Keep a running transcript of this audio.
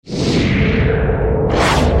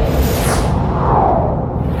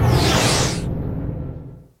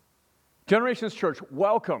Generations Church,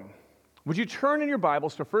 welcome. Would you turn in your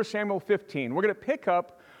Bibles to 1 Samuel 15? We're going to pick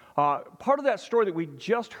up part of that story that we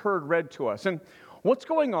just heard read to us. And what's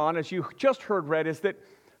going on, as you just heard read, is that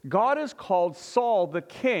God has called Saul, the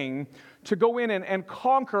king, to go in and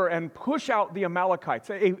conquer and push out the Amalekites,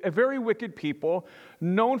 a very wicked people,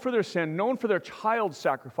 known for their sin, known for their child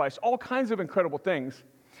sacrifice, all kinds of incredible things.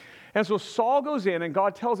 And so Saul goes in and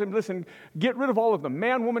God tells him, listen, get rid of all of them.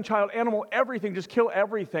 Man, woman, child, animal, everything. Just kill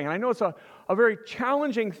everything. And I know it's a very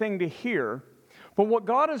challenging thing to hear. But what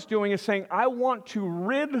God is doing is saying, I want to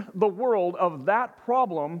rid the world of that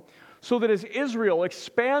problem so that as Israel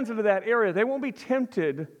expands into that area, they won't be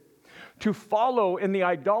tempted to follow in the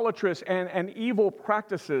idolatrous and evil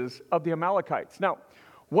practices of the Amalekites. Now,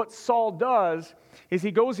 what Saul does is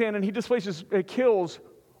he goes in and he kills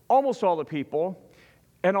almost all the people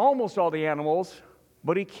and almost all the animals,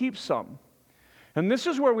 but he keeps some. And this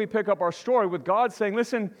is where we pick up our story with God saying,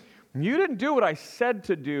 listen, you didn't do what I said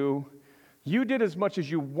to do. You did as much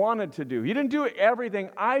as you wanted to do. You didn't do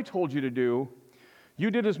everything I told you to do.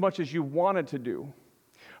 You did as much as you wanted to do.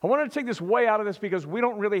 I wanted to take this way out of this because we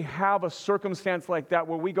don't really have a circumstance like that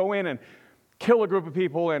where we go in and kill a group of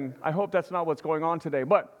people, and I hope that's not what's going on today.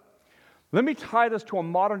 But let me tie this to a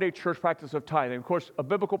modern-day church practice of tithing. Of course, a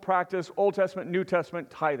biblical practice, Old Testament, New Testament,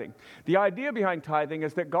 tithing. The idea behind tithing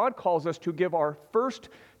is that God calls us to give our first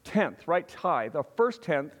tenth, right, tithe, our first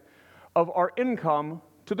tenth of our income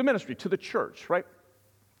to the ministry, to the church, right?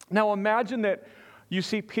 Now imagine that you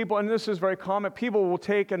see people, and this is very common, people will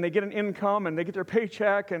take and they get an income and they get their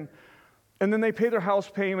paycheck and then they pay their house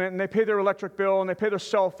payment, and they pay their electric bill, and they pay their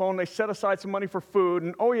cell phone, they set aside some money for food,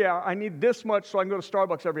 and oh yeah, I need this much so I can go to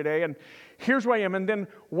Starbucks every day, and here's where I am, and then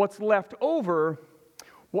what's left over,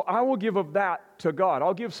 well, I will give of that to God.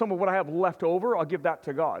 I'll give some of what I have left over, I'll give that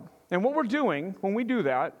to God. And what we're doing when we do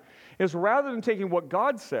that is rather than taking what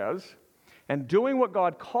God says and doing what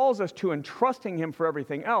God calls us to and trusting Him for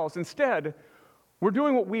everything else, instead, we're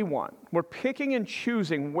doing what we want. We're picking and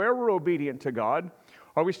choosing where we're obedient to God.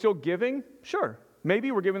 Are we still giving? Sure.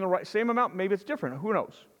 Maybe we're giving the same amount. Maybe it's different. Who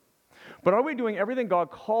knows? But are we doing everything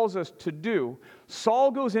God calls us to do?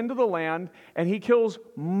 Saul goes into the land and he kills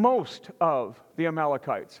most of the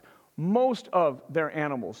Amalekites, most of their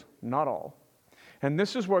animals, not all. And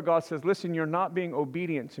this is where God says, listen, you're not being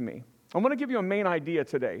obedient to me. I'm going to give you a main idea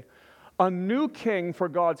today. A new king for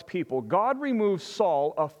God's people. God removes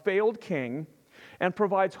Saul, a failed king, and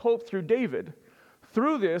provides hope through David.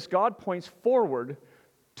 Through this, God points forward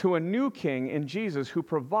to a new king in Jesus who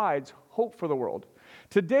provides hope for the world.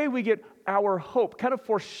 Today we get our hope kind of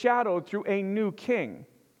foreshadowed through a new king.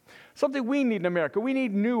 Something we need in America. We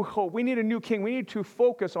need new hope. We need a new king. We need to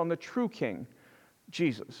focus on the true king,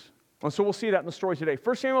 Jesus. And so we'll see that in the story today.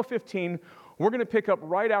 1 Samuel 15, we're going to pick up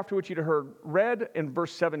right after what you'd heard read in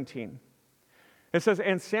verse 17. It says,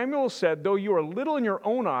 and Samuel said, though you are little in your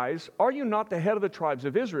own eyes, are you not the head of the tribes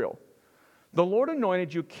of Israel? The Lord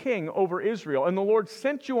anointed you king over Israel, and the Lord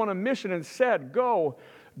sent you on a mission and said, go,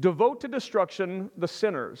 devote to destruction the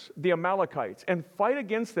sinners, the Amalekites, and fight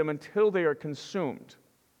against them until they are consumed.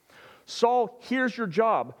 Saul, here's your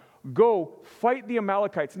job. Go, fight the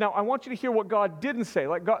Amalekites. Now, I want you to hear what God didn't say.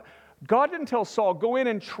 Like God didn't tell Saul, go in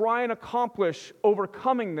and try and accomplish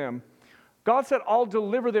overcoming them. God said, I'll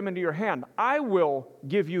deliver them into your hand. I will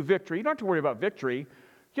give you victory. You don't have to worry about victory.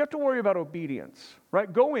 You have to worry about obedience,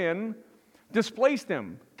 right? Go in, displace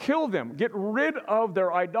them, kill them, get rid of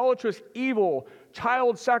their idolatrous, evil,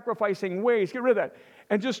 child-sacrificing ways. Get rid of that.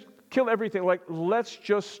 And just kill everything. Like, let's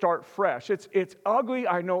just start fresh. It's ugly.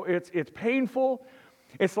 I know it's painful.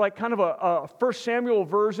 It's like kind of a 1 Samuel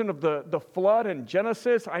version of the flood in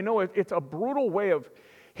Genesis. I know it's a brutal way of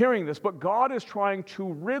hearing this, but God is trying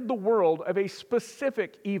to rid the world of a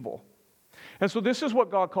specific evil. And so this is what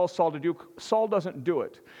God calls Saul to do. Saul doesn't do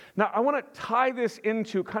it. Now, I want to tie this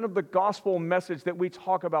into kind of the gospel message that we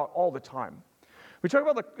talk about all the time. We talk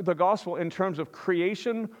about the gospel in terms of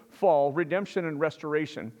creation, fall, redemption, and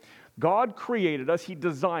restoration. God created us. He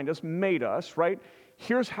designed us, made us, right?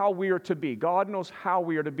 Here's how we are to be. God knows how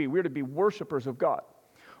we are to be. We are to be worshipers of God.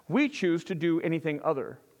 We choose to do anything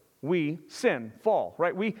other. We sin, fall,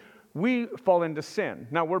 right? We fall into sin.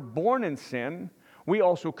 Now, we're born in sin. We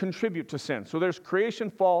also contribute to sin. So there's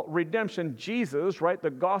creation, fall, redemption, Jesus, right?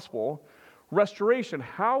 The gospel, restoration,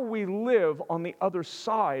 how we live on the other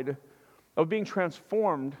side of being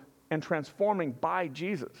transformed and transforming by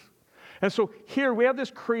Jesus. And so here we have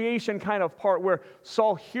this creation kind of part where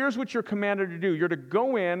Saul, here's what you're commanded to do. You're to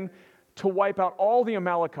go in to wipe out all the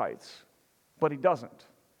Amalekites, but he doesn't.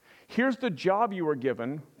 Here's the job you were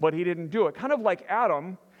given, but he didn't do it. Kind of like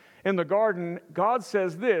Adam in the garden, God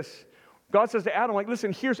says this, God says to Adam, like,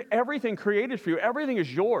 listen, here's everything created for you. Everything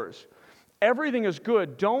is yours. Everything is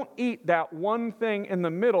good. Don't eat that one thing in the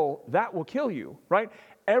middle. That will kill you, right?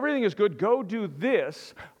 Everything is good. Go do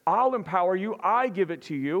this. I'll empower you. I give it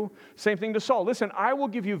to you. Same thing to Saul. Listen, I will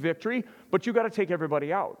give you victory, but you got to take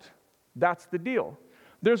everybody out. That's the deal.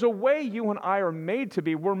 There's a way you and I are made to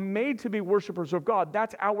be. We're made to be worshipers of God.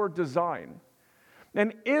 That's our design.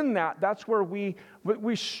 And in that, that's where we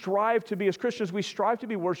strive to be, as Christians, we strive to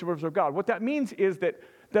be worshipers of God. What that means is that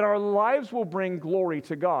our lives will bring glory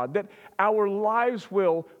to God, that our lives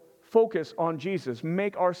will focus on Jesus,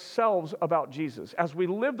 make ourselves about Jesus. As we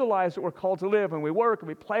live the lives that we're called to live, and we work, and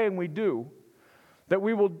we play, and we do, that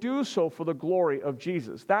we will do so for the glory of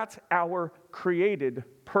Jesus. That's our created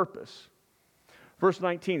purpose. Verse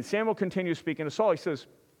 19, Samuel continues speaking to Saul. He says,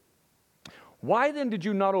 "Why then did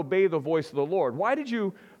you not obey the voice of the Lord? Why did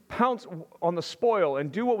you pounce on the spoil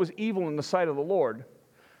and do what was evil in the sight of the Lord?"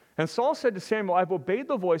 And Saul said to Samuel, "I've obeyed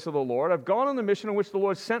the voice of the Lord. I've gone on the mission in which the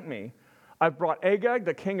Lord sent me. I've brought Agag,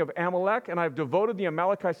 the king of Amalek, and I've devoted the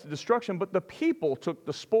Amalekites to destruction. But the people took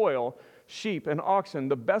the spoil, sheep and oxen,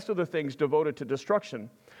 the best of the things devoted to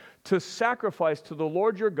destruction, to sacrifice to the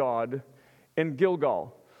Lord your God in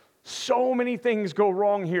Gilgal." So many things go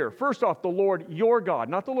wrong here. First off, the Lord your God,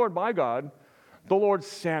 not the Lord my God, the Lord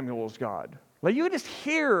Samuel's God. Like, you just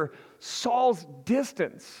hear Saul's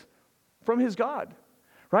distance from his God,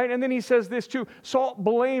 right? And then he says this too. Saul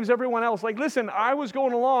blames everyone else. Like, listen, I was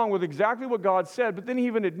going along with exactly what God said, but then he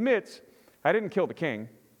even admits, I didn't kill the king,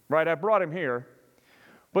 right? I brought him here.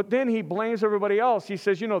 But then he blames everybody else. He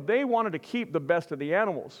says, they wanted to keep the best of the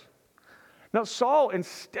animals. Now, Saul,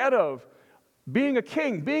 instead of being a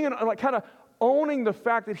king, kind of owning the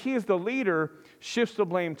fact that he is the leader, shifts the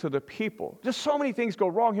blame to the people. Just so many things go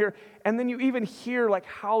wrong here. And then you even hear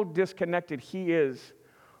how disconnected he is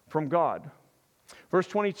from God. Verse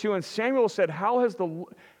 22, and Samuel said, has the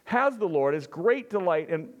Lord as great delight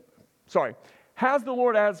in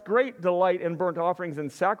burnt offerings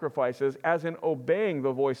and sacrifices as in obeying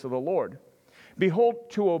the voice of the Lord?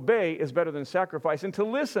 Behold, to obey is better than sacrifice, and to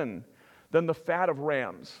listen than the fat of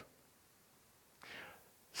rams.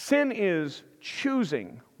 Sin is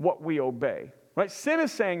choosing what we obey, right? Sin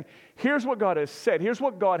is saying, here's what God has said. Here's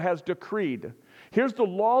what God has decreed. Here's the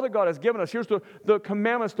law that God has given us. Here's the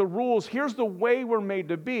commandments, the rules. Here's the way we're made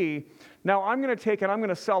to be. Now, I'm going to take and I'm going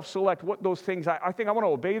to self-select what those things, I think I want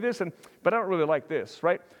to obey this, but I don't really like this,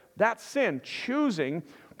 right? That's sin, choosing,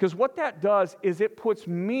 because what that does is it puts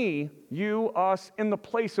me, you, us, in the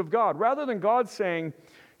place of God. Rather than God saying,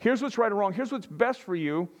 here's what's right or wrong. Here's what's best for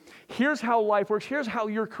you. Here's how life works. Here's how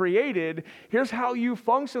you're created. Here's how you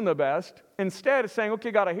function the best. Instead, it's saying,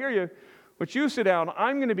 okay, God, I hear you, but you sit down.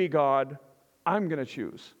 I'm going to be God. I'm going to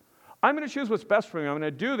choose. I'm going to choose what's best for me. I'm going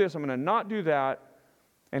to do this. I'm going to not do that.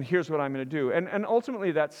 And here's what I'm going to do. And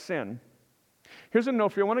ultimately, that's sin. Here's a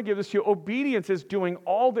note for you. I want to give this to you. Obedience is doing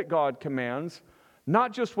all that God commands,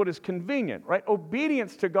 not just what is convenient, right?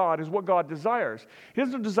 Obedience to God is what God desires. He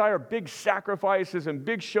doesn't desire big sacrifices and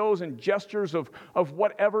big shows and gestures of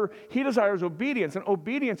whatever. He desires obedience, and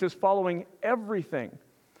obedience is following everything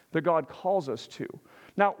that God calls us to.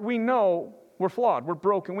 Now, we know we're flawed, we're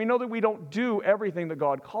broken. We know that we don't do everything that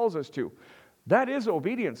God calls us to. That is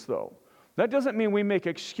obedience, though. That doesn't mean we make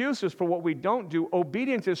excuses for what we don't do.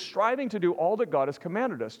 Obedience is striving to do all that God has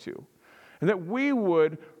commanded us to, and that we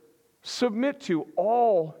would submit to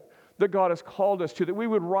all that God has called us to, that we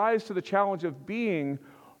would rise to the challenge of being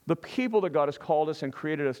the people that God has called us and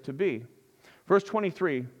created us to be. Verse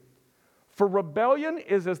 23, for rebellion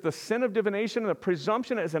is as the sin of divination, and the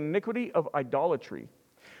presumption is an iniquity of idolatry.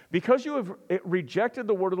 Because you have rejected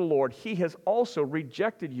the word of the Lord, he has also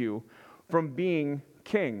rejected you from being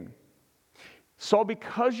king. So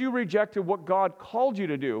because you rejected what God called you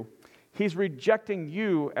to do, he's rejecting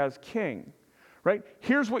you as king. Right?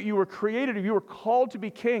 Here's what you were created to. You were called to be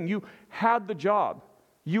king. You had the job.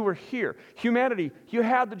 You were here. Humanity, you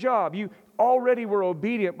had the job. You already were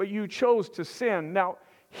obedient, but you chose to sin. Now,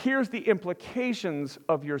 here's the implications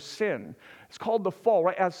of your sin. It's called the fall,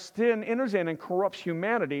 right? As sin enters in and corrupts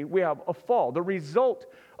humanity, we have a fall. The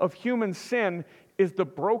result of human sin is the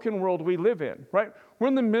broken world we live in, right? We're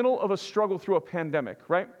in the middle of a struggle through a pandemic,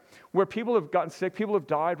 right? Where people have gotten sick, people have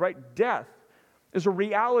died, right? Death is a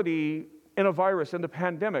reality in a virus, in the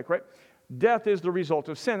pandemic, right? Death is the result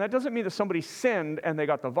of sin. That doesn't mean that somebody sinned and they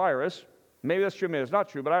got the virus. Maybe that's true, maybe it's not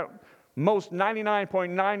true, but most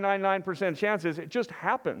 99.999% chances it just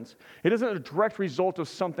happens. It isn't a direct result of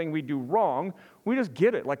something we do wrong. We just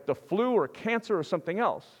get it, like the flu or cancer or something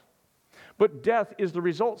else. But death is the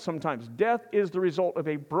result sometimes. Death is the result of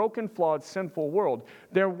a broken, flawed, sinful world.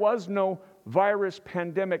 There was no virus,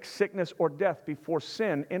 pandemic, sickness, or death before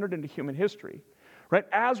sin entered into human history. Right?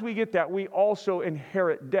 As we get that, we also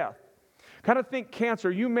inherit death. Kind of think cancer.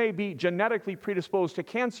 You may be genetically predisposed to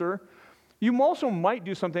cancer. You also might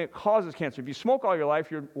do something that causes cancer. If you smoke all your life,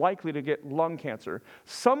 you're likely to get lung cancer.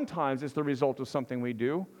 Sometimes it's the result of something we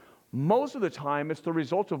do. Most of the time, it's the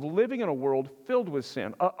result of living in a world filled with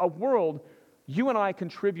sin, a world you and I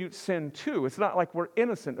contribute sin to. It's not like we're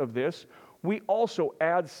innocent of this. We also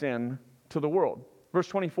add sin to the world. Verse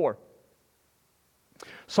 24.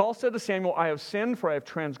 Saul said to Samuel, I have sinned, for I have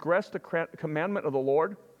transgressed the commandment of the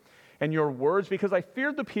Lord and your words, because I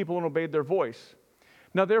feared the people and obeyed their voice.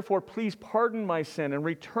 Now therefore, please pardon my sin and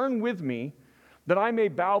return with me, that I may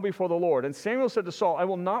bow before the Lord. And Samuel said to Saul, I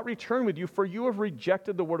will not return with you, for you have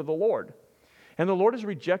rejected the word of the Lord. And the Lord has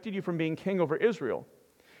rejected you from being king over Israel.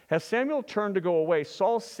 As Samuel turned to go away,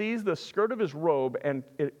 Saul seized the skirt of his robe, and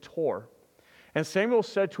it tore. And Samuel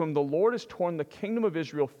said to him, the Lord has torn the kingdom of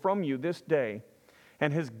Israel from you this day,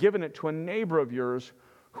 and has given it to a neighbor of yours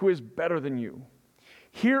who is better than you.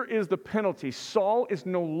 Here is the penalty. Saul is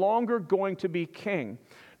no longer going to be king.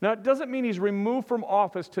 Now, it doesn't mean he's removed from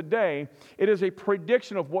office today. It is a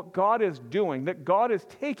prediction of what God is doing, that God is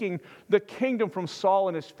taking the kingdom from Saul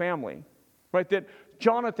and his family, right? That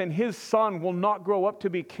Jonathan, his son, will not grow up to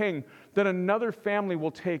be king, that another family will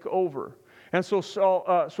take over. And so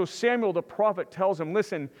Samuel, the prophet, tells him,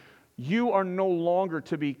 listen, you are no longer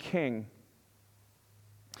to be king.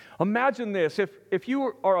 Imagine this, if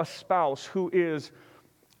you are a spouse who is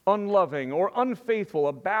unloving or unfaithful,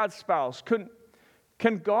 a bad spouse,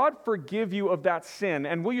 can God forgive you of that sin,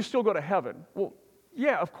 and will you still go to heaven? Well,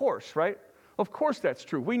 yeah, of course, right? Of course that's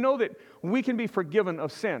true. We know that we can be forgiven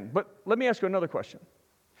of sin. But let me ask you another question.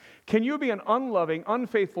 Can you be an unloving,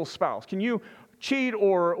 unfaithful spouse? Can you cheat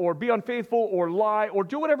or be unfaithful or lie or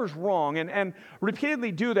do whatever's wrong and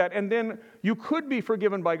repeatedly do that, and then you could be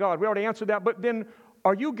forgiven by God? We already answered that, but then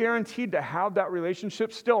are you guaranteed to have that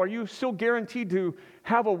relationship still? Are you still guaranteed to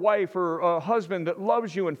have a wife or a husband that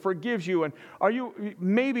loves you and forgives you? And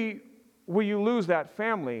will you lose that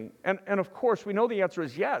family? And of course, we know the answer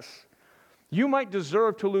is yes. You might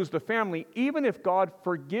deserve to lose the family even if God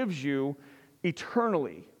forgives you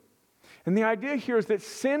eternally. And the idea here is that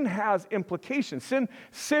sin has implications.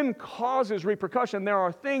 Sin causes repercussion. There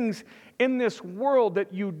are things in this world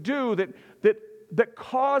that you do that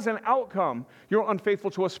cause an outcome. You're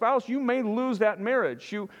unfaithful to a spouse, you may lose that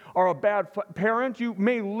marriage. You are a bad parent, you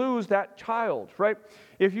may lose that child, right?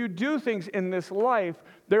 If you do things in this life,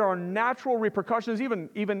 there are natural repercussions, even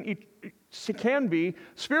can be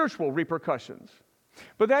spiritual repercussions.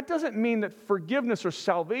 But that doesn't mean that forgiveness or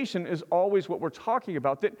salvation is always what we're talking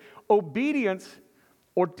about, that obedience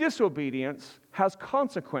or disobedience has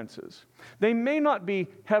consequences. They may not be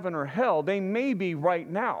heaven or hell, they may be right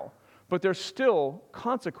now, but there's still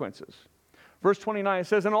consequences. Verse 29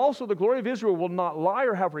 says, and also the glory of Israel will not lie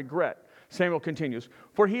or have regret. Samuel continues,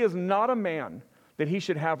 for he is not a man that he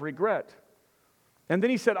should have regret. And then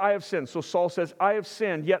he said, I have sinned. So Saul says, I have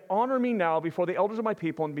sinned, yet honor me now before the elders of my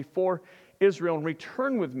people and before Israel, and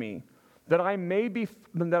return with me, that I may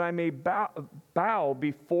bow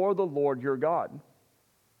before the Lord your God.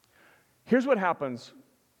 Here's what happens.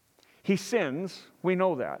 He sins, we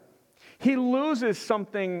know that. He loses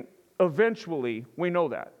something eventually, we know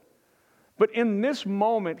that. But in this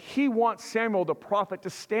moment, he wants Samuel the prophet to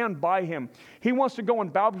stand by him. He wants to go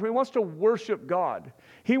and bow before him. He wants to worship God.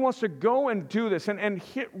 He wants to go and do this.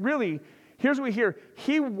 Really, here's what we hear.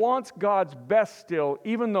 He wants God's best still,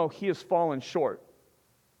 even though he has fallen short.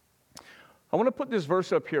 I want to put this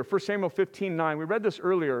verse up here, 1 Samuel 15:9. We read this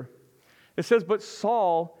earlier. It says, but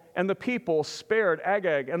Saul and the people spared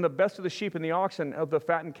Agag and the best of the sheep and the oxen, of the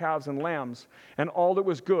fattened calves and lambs, and all that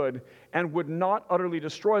was good, and would not utterly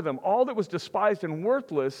destroy them. All that was despised and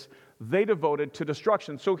worthless, they devoted to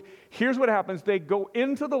destruction. So here's what happens. They go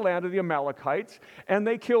into the land of the Amalekites, and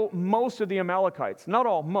they kill most of the Amalekites. Not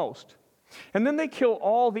all, most. And then they kill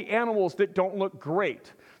all the animals that don't look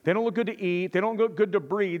great. They don't look good to eat. They don't look good to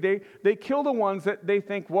breed. They kill the ones that they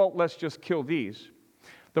think, well, let's just kill these.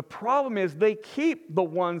 The problem is they keep the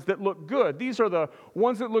ones that look good. These are the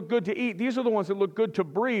ones that look good to eat. These are the ones that look good to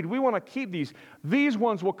breed. We want to keep these. These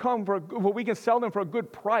ones will come we can sell them for a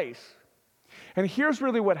good price. And here's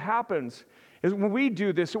really what happens is when we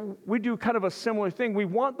do this, we do kind of a similar thing. We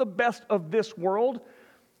want the best of this world,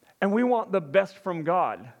 and we want the best from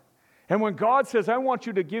God. And when God says, I want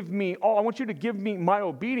you to give me all, I want you to give me my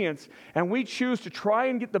obedience, and we choose to try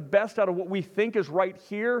and get the best out of what we think is right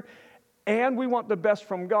here, and we want the best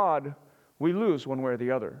from God, we lose one way or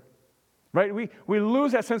the other. right? We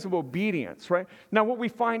lose that sense of obedience, right? Now, what we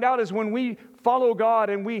find out is when we follow God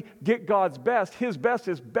and we get God's best, His best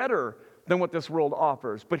is better than what this world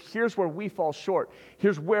offers. But here's where we fall short.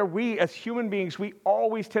 Here's where we, as human beings, we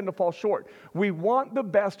always tend to fall short. We want the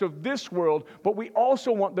best of this world, but we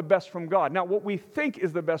also want the best from God. Now, what we think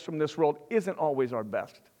is the best from this world isn't always our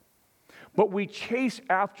best. But we chase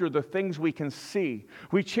after the things we can see.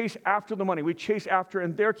 We chase after the money. We chase after,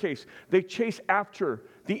 in their case, they chase after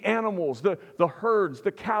the animals, the herds,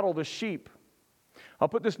 the cattle, the sheep. I'll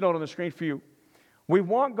put this note on the screen for you. We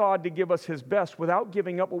want God to give us His best without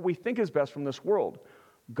giving up what we think is best from this world.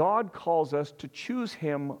 God calls us to choose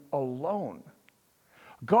Him alone.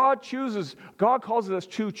 God causes us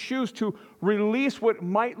to choose to release what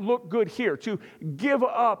might look good here, to give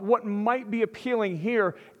up what might be appealing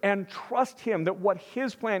here, and trust Him that what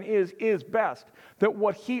His plan is best, that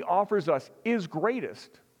what He offers us is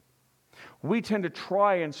greatest. We tend to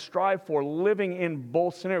try and strive for living in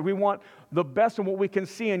both scenarios. We want the best in what we can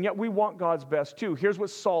see, and yet we want God's best too. Here's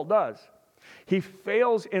what Saul does. He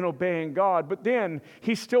fails in obeying God, but then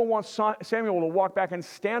he still wants Samuel to walk back and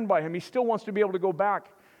stand by him. He still wants to be able to go back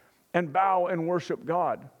and bow and worship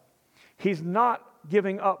God. He's not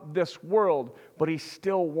giving up this world, but he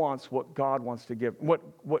still wants what God wants to give, what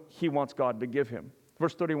he wants God to give him.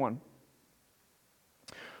 Verse 31.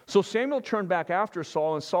 So Samuel turned back after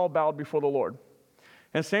Saul, and Saul bowed before the Lord.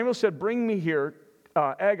 And Samuel said, "Bring me here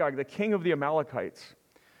Agag, the king of the Amalekites."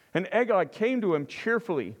 And Agag came to him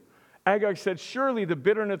cheerfully. Agag said, "Surely the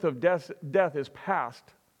bitterness of death is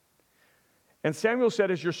past." And Samuel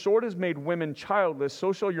said, "As your sword has made women childless,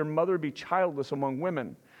 so shall your mother be childless among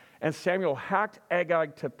women." And Samuel hacked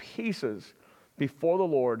Agag to pieces before the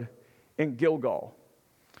Lord in Gilgal.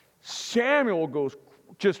 Samuel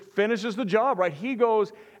just finishes the job, right? He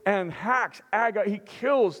goes and hacks Agag. He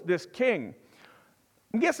kills this king.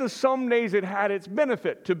 I'm guessing some days it had its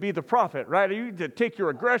benefit to be the prophet, right? You to take your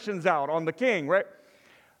aggressions out on the king, right?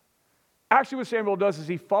 Actually, what Samuel does is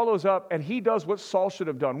he follows up and he does what Saul should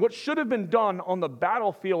have done. What should have been done on the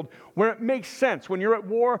battlefield where it makes sense, when you're at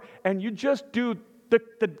war and you just do, the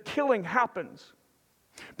killing happens.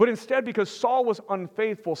 But instead, because Saul was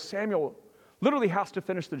unfaithful, Samuel literally has to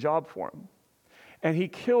finish the job for him. And he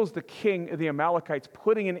kills the king of the Amalekites,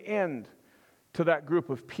 putting an end to that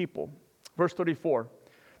group of people. Verse 34.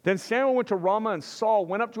 Then Samuel went to Ramah, and Saul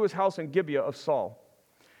went up to his house in Gibeah of Saul.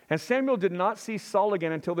 And Samuel did not see Saul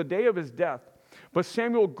again until the day of his death. But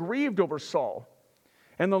Samuel grieved over Saul,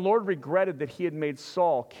 and the Lord regretted that he had made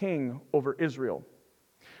Saul king over Israel.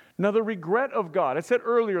 Now the regret of God, I said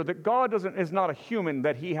earlier that God is not a human,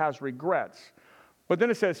 that he has regrets. But then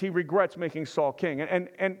it says he regrets making Saul king.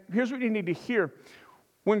 And here's what you need to hear.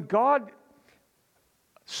 When God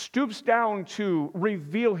stoops down to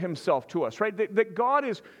reveal himself to us, right? That God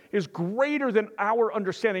is greater than our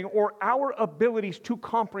understanding or our abilities to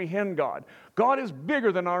comprehend God. God is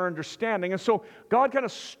bigger than our understanding. And so God kind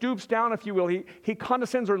of stoops down, if you will. He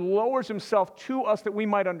condescends or lowers himself to us that we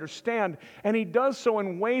might understand. And he does so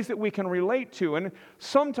in ways that we can relate to. And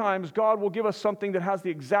sometimes God will give us something that has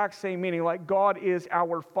the exact same meaning, like God is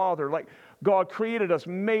our Father. Like God created us,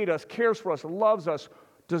 made us, cares for us, loves us,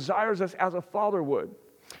 desires us as a father would.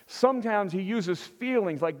 Sometimes he uses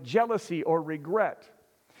feelings like jealousy or regret.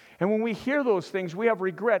 And when we hear those things, we have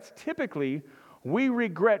regrets. Typically, we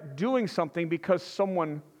regret doing something because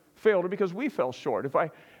someone failed or because we fell short. If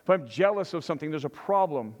I'm jealous of something, there's a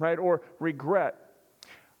problem, right? Or regret.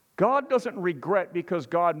 God doesn't regret because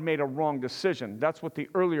God made a wrong decision. That's what the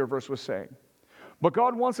earlier verse was saying. But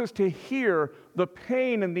God wants us to hear the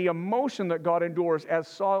pain and the emotion that God endures as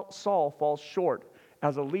Saul falls short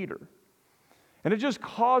as a leader. And it just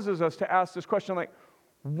causes us to ask this question like,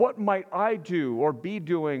 what might I do or be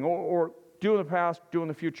doing or do in the past, do in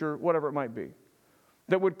the future, whatever it might be,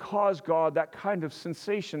 that would cause God that kind of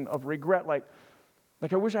sensation of regret, like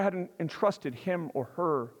I wish I hadn't entrusted him or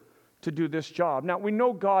her to do this job. Now, we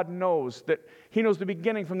know God knows that he knows the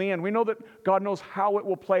beginning from the end. We know that God knows how it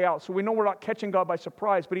will play out. So we know we're not catching God by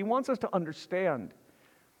surprise, but he wants us to understand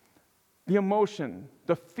the emotion,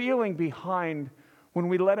 the feeling behind when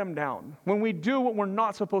we let him down, when we do what we're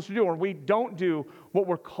not supposed to do, or we don't do what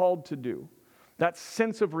we're called to do. That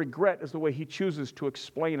sense of regret is the way he chooses to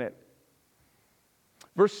explain it.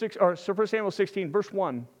 1 Samuel 16, verse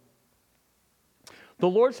 1. The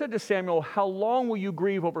Lord said to Samuel, "How long will you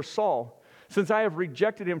grieve over Saul, since I have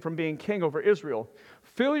rejected him from being king over Israel?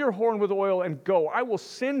 Fill your horn with oil and go. I will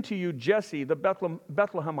send to you Jesse the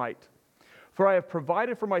Bethlehemite, for I have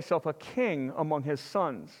provided for myself a king among his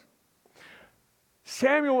sons."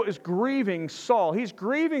 Samuel is grieving Saul. He's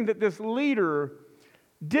grieving that this leader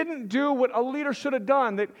didn't do what a leader should have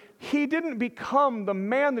done, that he didn't become the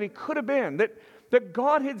man that he could have been, that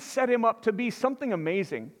God had set him up to be something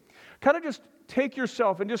amazing. Kind of just take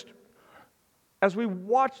yourself and just, as we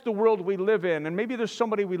watch the world we live in, and maybe there's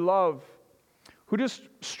somebody we love who just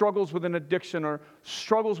struggles with an addiction or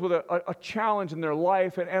struggles with a challenge in their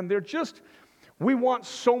life, and they're just, we want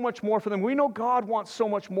so much more for them. We know God wants so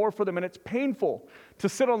much more for them, and it's painful to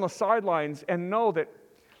sit on the sidelines and know that,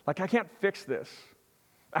 like, I can't fix this.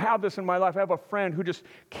 I have this in my life. I have a friend who just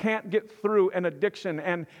can't get through an addiction,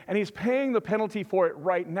 and he's paying the penalty for it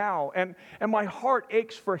right now. And my heart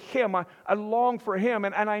aches for him. I long for him,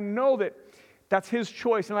 and I know that that's his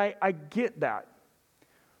choice, and I get that.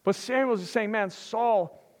 But Samuel is saying, man,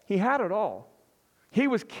 Saul, he had it all. He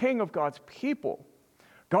was king of God's people.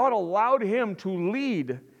 God allowed him to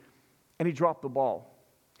lead, and he dropped the ball.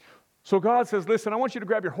 So God says, listen, I want you to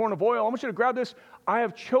grab your horn of oil. I want you to grab this. I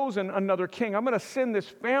have chosen another king. I'm going to send this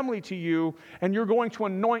family to you, and you're going to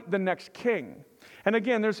anoint the next king. And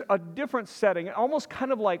again, there's a different setting, almost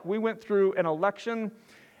kind of like we went through an election,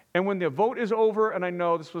 and when the vote is over, and I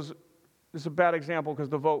know this is a bad example because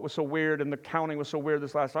the vote was so weird and the counting was so weird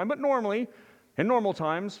this last time, but normally, in normal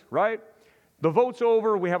times, right, the vote's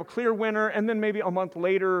over, we have a clear winner, and then maybe a month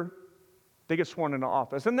later, they get sworn into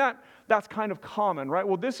office. And that's kind of common, right?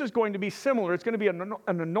 Well, this is going to be similar. It's going to be an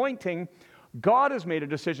anointing. God has made a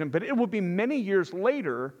decision, but it will be many years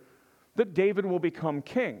later that David will become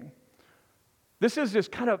king. This is this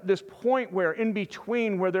kind of this point where in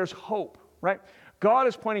between where there's hope, right? God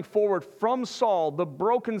is pointing forward from Saul, the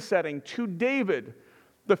broken setting, to David,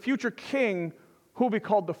 the future king who will be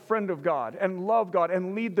called the friend of God and love God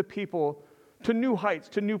and lead the people to new heights,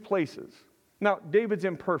 to new places. Now, David's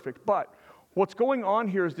imperfect, but what's going on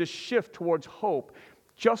here is this shift towards hope.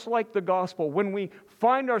 Just like the gospel, when we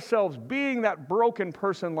find ourselves being that broken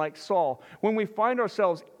person like Saul, when we find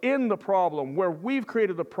ourselves in the problem, where we've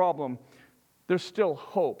created the problem, there's still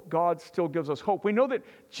hope. God still gives us hope. We know that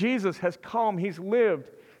Jesus has come, he's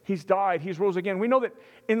lived, he's died, he's rose again. We know that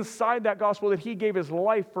inside that gospel that he gave his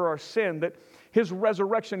life for our sin, that his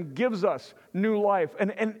resurrection gives us new life,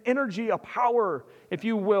 an energy, a power, if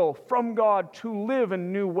you will, from God to live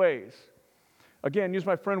in new ways. Again, use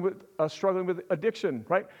my friend with struggling with addiction,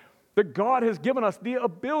 right? That God has given us the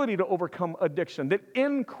ability to overcome addiction, that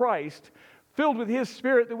in Christ, filled with his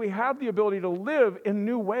Spirit, that we have the ability to live in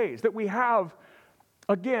new ways, that we have,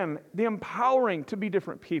 again, the empowering to be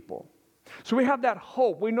different people. So we have that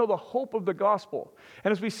hope. We know the hope of the gospel.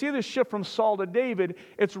 And as we see this shift from Saul to David,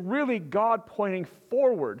 it's really God pointing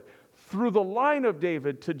forward through the line of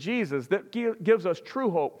David to Jesus that gives us true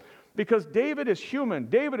hope. Because David is human.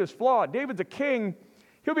 David is flawed. David's a king.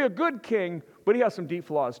 He'll be a good king, but he has some deep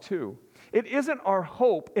flaws too. It isn't our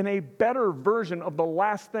hope in a better version of the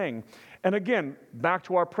last thing. And again, back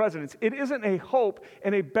to our presidents, it isn't a hope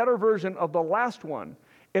in a better version of the last one.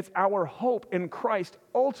 It's our hope in Christ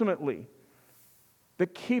ultimately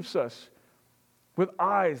that keeps us with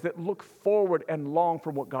eyes that look forward and long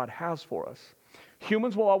for what God has for us.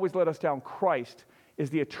 Humans will always let us down. Christ is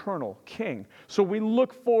the eternal king. So we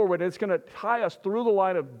look forward, and it's going to tie us through the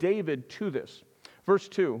line of David to this. Verse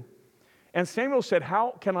 2, and Samuel said,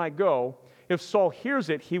 how can I go? If Saul hears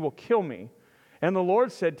it, he will kill me. And the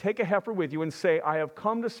Lord said, take a heifer with you and say, I have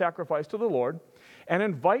come to sacrifice to the Lord, and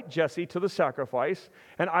invite Jesse to the sacrifice,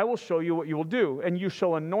 and I will show you what you will do. And you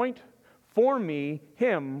shall anoint for me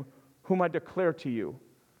him whom I declare to you.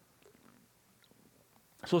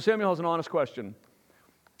 So Samuel has an honest question.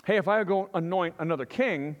 Hey, if I go anoint another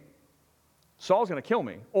king, Saul's going to kill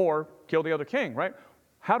me or kill the other king, right?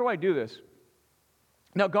 How do I do this?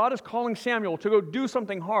 Now, God is calling Samuel to go do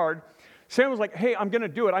something hard. Samuel's like, hey, I'm going to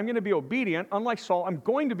do it. I'm going to be obedient. Unlike Saul, I'm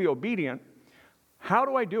going to be obedient. How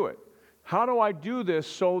do I do it? How do I do this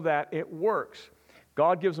so that it works?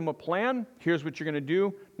 God gives him a plan. Here's what you're going to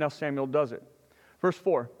do. Now Samuel does it. Verse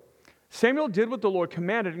 4. Samuel did what the Lord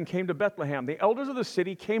commanded and came to Bethlehem. The elders of the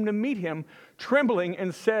city came to meet him, trembling,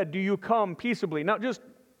 and said, do you come peaceably? Now just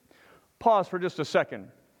pause for just a second.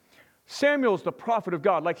 Samuel's the prophet of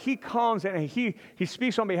God. Like he comes and he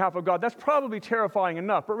speaks on behalf of God. That's probably terrifying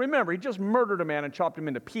enough. But remember, he just murdered a man and chopped him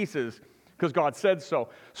into pieces because God said so.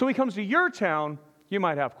 So he comes to your town, you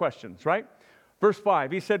might have questions, right? Verse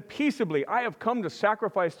 5, he said, peaceably, I have come to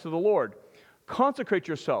sacrifice to the Lord. Consecrate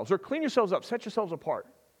yourselves or clean yourselves up, set yourselves apart,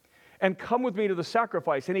 and come with me to the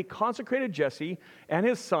sacrifice. And he consecrated Jesse and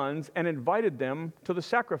his sons and invited them to the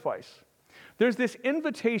sacrifice. There's this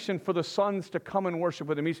invitation for the sons to come and worship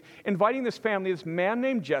with him. He's inviting this family, this man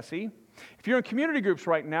named Jesse. If you're in community groups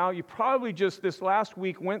right now, you probably just this last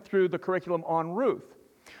week went through the curriculum on Ruth.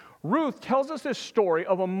 Ruth tells us this story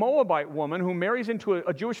of a Moabite woman who marries into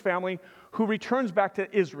a Jewish family who returns back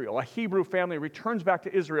to Israel. A Hebrew family returns back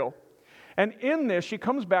to Israel. And in this, she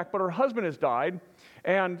comes back, but her husband has died,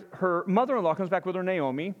 and her mother-in-law comes back with her,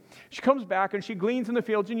 Naomi. She comes back, and she gleans in the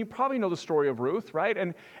fields, and you probably know the story of Ruth, right?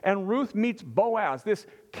 And Ruth meets Boaz, this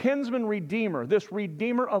kinsman redeemer, this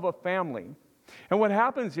redeemer of a family. And what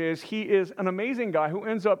happens is he is an amazing guy who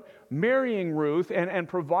ends up marrying Ruth and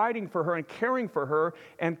providing for her and caring for her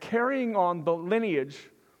and carrying on the lineage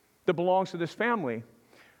that belongs to this family.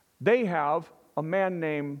 They have a man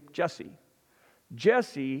named Jesse.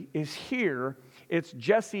 Jesse is here. It's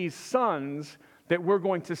Jesse's sons that we're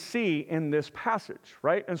going to see in this passage,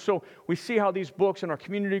 right? And so we see how these books in our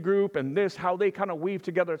community group and this, how they kind of weave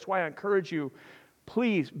together. That's why I encourage you,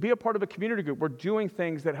 please be a part of a community group. We're doing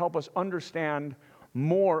things that help us understand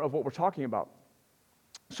more of what we're talking about.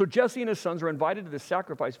 So Jesse and his sons are invited to this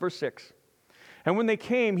sacrifice, verse 6. And when they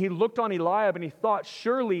came, he looked on Eliab and he thought,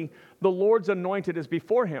 surely the Lord's anointed is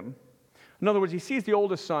before him. In other words, he sees the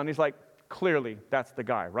oldest son. He's like, clearly, that's the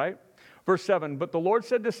guy, right? Verse 7, but the Lord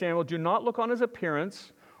said to Samuel, do not look on his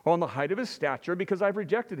appearance or on the height of his stature, because I've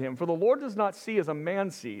rejected him. For the Lord does not see as a man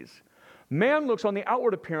sees. Man looks on the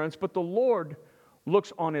outward appearance, but the Lord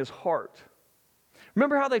looks on his heart.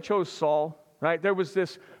 Remember how they chose Saul, right? There was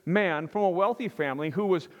this man from a wealthy family who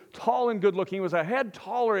was tall and good looking. He was a head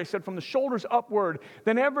taller, he said, from the shoulders upward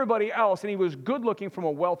than everybody else, and he was good looking from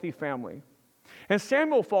a wealthy family. And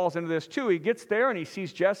Samuel falls into this too. He gets there and he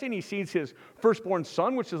sees Jesse and he sees his firstborn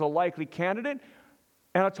son, which is a likely candidate,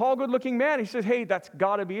 and a tall, good-looking man. He says, hey, that's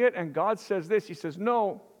got to be it. And God says this. He says,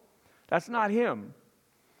 no, that's not him.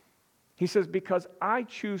 He says, because I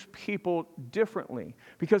choose people differently,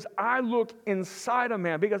 because I look inside a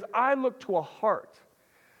man, because I look to a heart.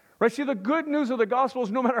 Right? See, the good news of the gospel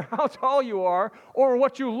is no matter how tall you are or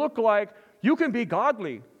what you look like, you can be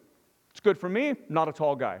godly. It's good for me, not a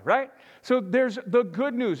tall guy, right? So there's the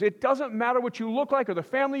good news. It doesn't matter what you look like or the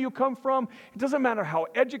family you come from. It doesn't matter how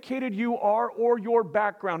educated you are or your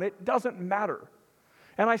background. It doesn't matter.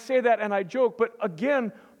 And I say that and I joke, but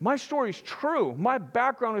again, my story's true. My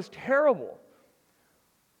background is terrible.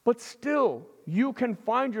 But still, you can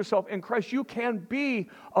find yourself in Christ. You can be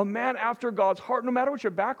a man after God's heart, no matter what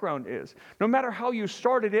your background is. No matter how you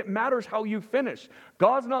started, it matters how you finish.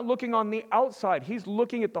 God's not looking on the outside. He's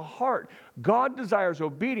looking at the heart. God desires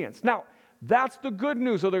obedience. Now, that's the good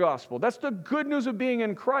news of the gospel. That's the good news of being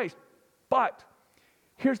in Christ. But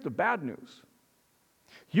here's the bad news.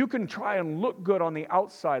 You can try and look good on the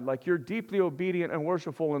outside, like you're deeply obedient and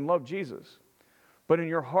worshipful and love Jesus. But in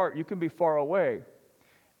your heart, you can be far away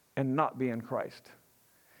and not be in Christ.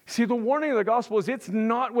 See, the warning of the gospel is it's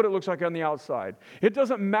not what it looks like on the outside. It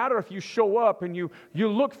doesn't matter if you show up and you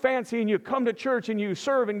look fancy and you come to church and you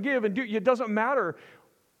serve and give and do. It doesn't matter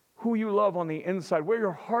who you love on the inside. Where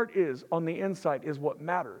your heart is on the inside is what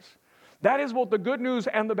matters. That is both the good news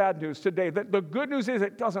and the bad news today. The good news is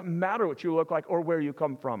it doesn't matter what you look like or where you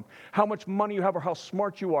come from, how much money you have or how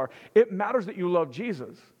smart you are. It matters that you love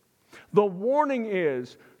Jesus. The warning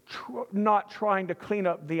is not trying to clean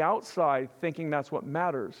up the outside thinking that's what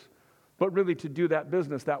matters, but really to do that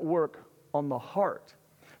business, that work on the heart,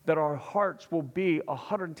 that our hearts will be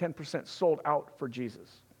 110% sold out for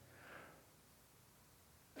Jesus.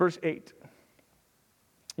 Verse 8.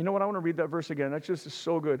 You know what? I want to read that verse again. That's just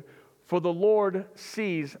so good. For the Lord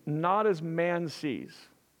sees not as man sees.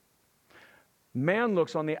 Man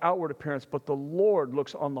looks on the outward appearance, but the Lord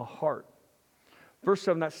looks on the heart. Verse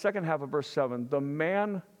 7, that second half of verse 7, the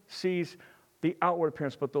man sees the outward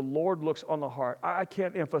appearance, but the Lord looks on the heart. I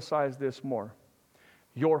can't emphasize this more.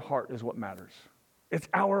 Your heart is what matters. It's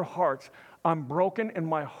our hearts. I'm broken in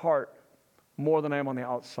my heart more than I am on the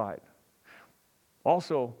outside.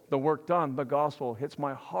 Also, the work done, the gospel, hits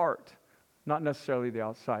my heart, not necessarily the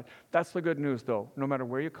outside. That's the good news, though. No matter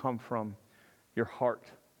where you come from, your heart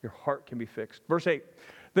can be fixed. Verse 8.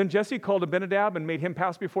 Then Jesse called Abinadab and made him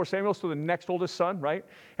pass before Samuel, so the next oldest son, right?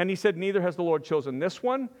 And he said, neither has the Lord chosen this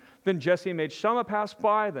one. Then Jesse made Shammah pass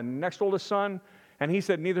by, the next oldest son, and he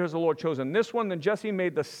said, neither has the Lord chosen this one. Then Jesse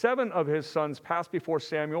made the 7 of his sons pass before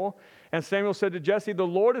Samuel. And Samuel said to Jesse, the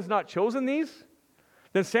Lord has not chosen these?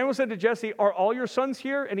 Then Samuel said to Jesse, are all your sons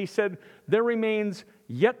here? And he said, there remains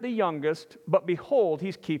yet the youngest, but behold,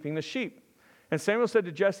 he's keeping the sheep. And Samuel said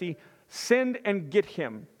to Jesse, send and get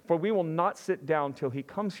him, for we will not sit down till he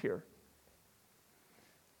comes here.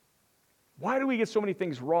 Why do we get so many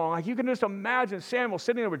things wrong? Like you can just imagine Samuel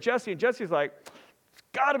sitting there with Jesse, and Jesse's like, it's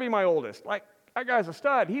got to be my oldest. Like, that guy's a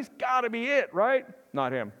stud. He's got to be it, right?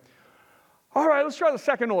 Not him. All right, let's try the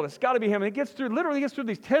second oldest. It's got to be him. And he literally gets through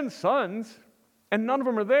these 10 sons, and none of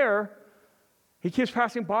them are there. He keeps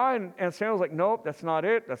passing by, and Samuel's like, nope, that's not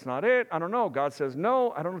it. That's not it. I don't know. God says,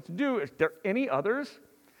 no, I don't know what to do. Is there any others?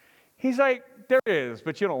 He's like, there is,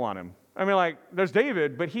 but you don't want him. I mean, like, there's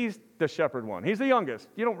David, but he's the shepherd one. He's the youngest.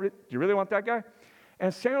 Do you really want that guy?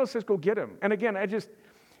 And Samuel says, go get him. And again,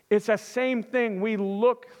 it's that same thing. We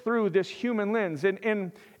look through this human lens.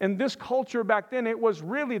 In this culture back then, it was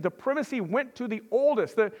really the primacy went to the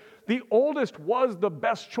oldest. The oldest was the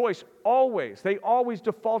best choice always. They always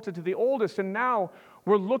defaulted to the oldest. And now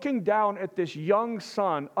we're looking down at this young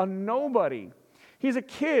son, a nobody. He's a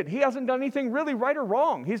kid. He hasn't done anything really right or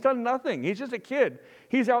wrong. He's done nothing. He's just a kid.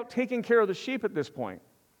 He's out taking care of the sheep at this point.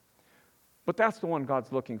 But that's the one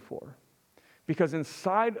God's looking for. Because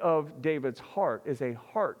inside of David's heart is a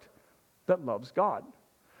heart that loves God.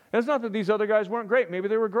 And it's not that these other guys weren't great. Maybe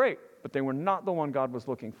they were great, but they were not the one God was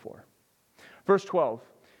looking for. Verse 12,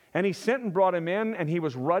 and he sent and brought him in, and he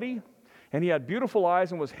was ruddy, and he had beautiful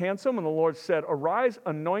eyes and was handsome. And the Lord said, arise,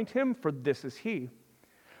 anoint him, for this is he.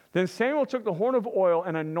 Then Samuel took the horn of oil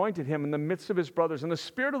and anointed him in the midst of his brothers. And the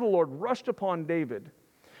Spirit of the Lord rushed upon David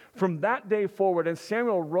from that day forward. And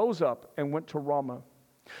Samuel rose up and went to Ramah.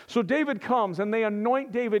 So David comes and they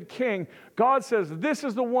anoint David king. God says, this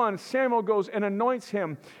is the one. Samuel goes and anoints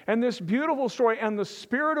him. And this beautiful story, and the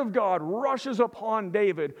Spirit of God rushes upon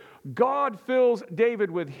David. God fills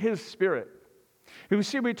David with his Spirit. You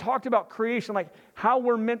see, we talked about creation, like how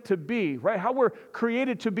we're meant to be, right? How we're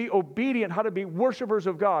created to be obedient, how to be worshipers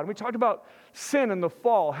of God. We talked about sin and the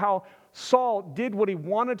fall, how Saul did what he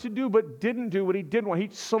wanted to do, but didn't do what he didn't want. He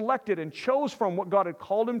selected and chose from what God had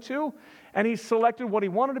called him to, and he selected what he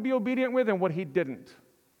wanted to be obedient with and what he didn't.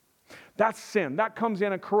 That's sin. That comes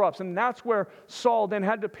in and corrupts. And that's where Saul then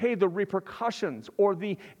had to pay the repercussions or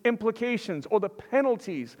the implications or the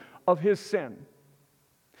penalties of his sin.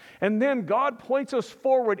 And then God points us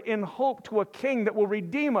forward in hope to a king that will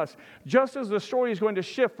redeem us. Just as the story is going to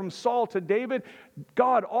shift from Saul to David,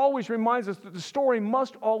 God always reminds us that the story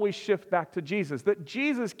must always shift back to Jesus. That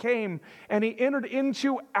Jesus came and he entered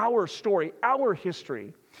into our story, our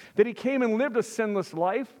history. That he came and lived a sinless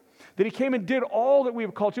life. That he came and did all that we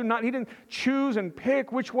were called to. He didn't choose and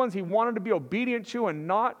pick which ones he wanted to be obedient to and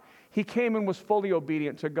not. He came and was fully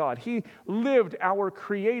obedient to God. He lived our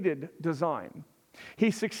created design.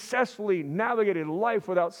 He successfully navigated life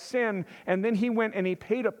without sin, and then he went and he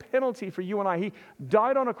paid a penalty for you and I. He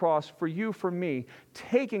died on a cross for you, for me,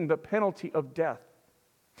 taking the penalty of death.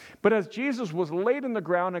 But as Jesus was laid in the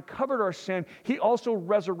ground and covered our sin, he also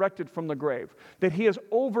resurrected from the grave. That he has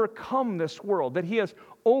overcome this world, that he has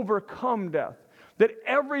overcome death, that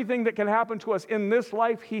everything that can happen to us in this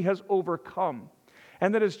life, he has overcome.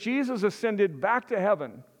 And that as Jesus ascended back to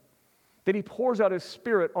heaven, that he pours out his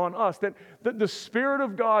Spirit on us, that the Spirit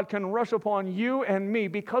of God can rush upon you and me.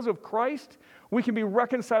 Because of Christ, we can be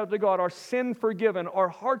reconciled to God, our sin forgiven, our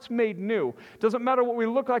hearts made new. Doesn't matter what we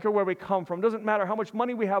look like or where we come from. Doesn't matter how much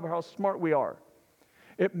money we have or how smart we are.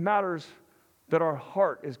 It matters that our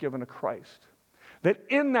heart is given to Christ. That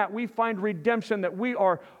in that we find redemption, that we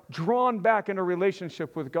are drawn back in a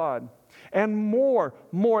relationship with God. And more.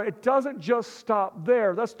 It doesn't just stop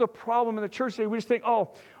there. That's the problem in the church today. We just think,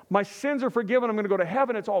 oh, my sins are forgiven, I'm going to go to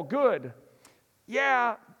heaven, it's all good.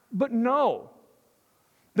 Yeah, but no.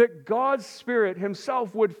 That God's Spirit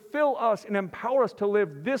himself would fill us and empower us to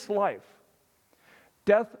live this life.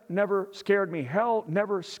 Death never scared me. Hell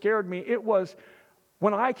never scared me. It was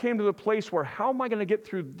when I came to the place where how am I going to get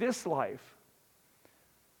through this life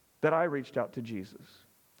that I reached out to Jesus.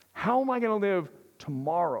 How am I going to live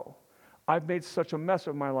tomorrow? I've made such a mess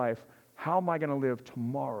of my life. How am I going to live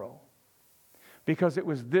tomorrow? Because it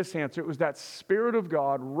was this answer. It was that Spirit of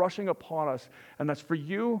God rushing upon us. And that's for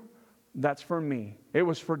you. That's for me. It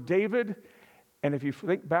was for David. And if you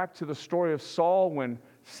think back to the story of Saul, when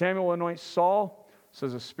Samuel anoints Saul, it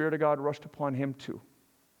says the Spirit of God rushed upon him too.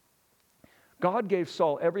 God gave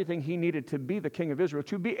Saul everything he needed to be the king of Israel,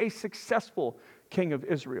 to be a successful king of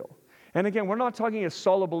Israel. And again, we're not talking is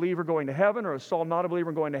Saul a believer going to heaven or is Saul not a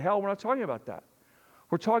believer going to hell. We're not talking about that.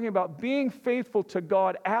 We're talking about being faithful to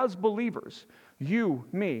God as believers. You,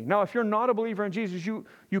 me. Now, if you're not a believer in Jesus,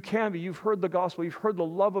 you can be. You've heard the gospel. You've heard the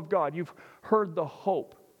love of God. You've heard the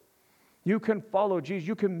hope. You can follow Jesus.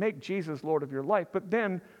 You can make Jesus Lord of your life. But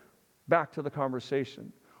then, back to the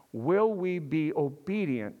conversation. Will we be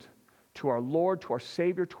obedient to our Lord, to our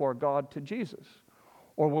Savior, to our God, to Jesus?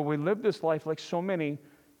 Or will we live this life like so many,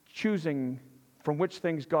 choosing from which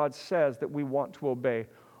things God says that we want to obey?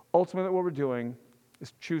 Ultimately, what we're doing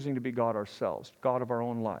is choosing to be God ourselves, God of our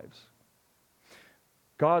own lives.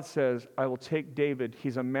 God says, I will take David.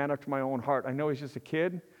 He's a man after my own heart. I know he's just a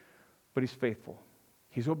kid, but he's faithful.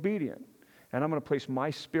 He's obedient. and I'm going to place my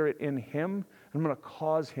Spirit in him, and I'm going to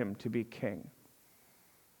cause him to be king.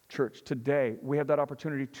 Church, today we have that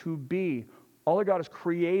opportunity to be all that God has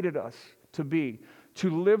created us to be, to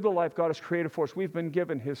live the life God has created for us. We've been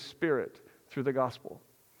given his Spirit through the gospel.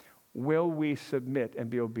 Will we submit and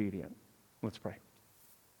be obedient? Let's pray.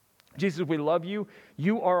 Jesus, we love you.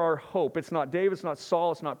 You are our hope. It's not David, it's not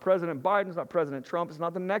Saul, it's not President Biden, it's not President Trump, it's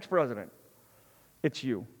not the next president. It's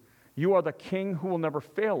you. You are the King who will never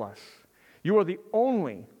fail us. You are the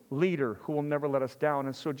only leader who will never let us down.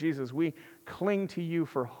 And so, Jesus, we cling to you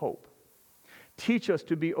for hope. Teach us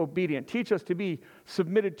to be obedient. Teach us to be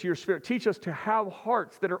submitted to your Spirit. Teach us to have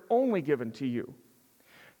hearts that are only given to you.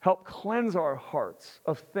 Help cleanse our hearts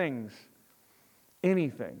of things,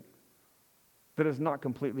 anything that is not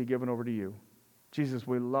completely given over to you. Jesus,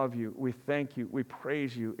 we love you. We thank you. We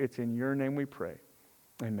praise you. It's in your name we pray.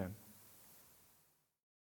 Amen.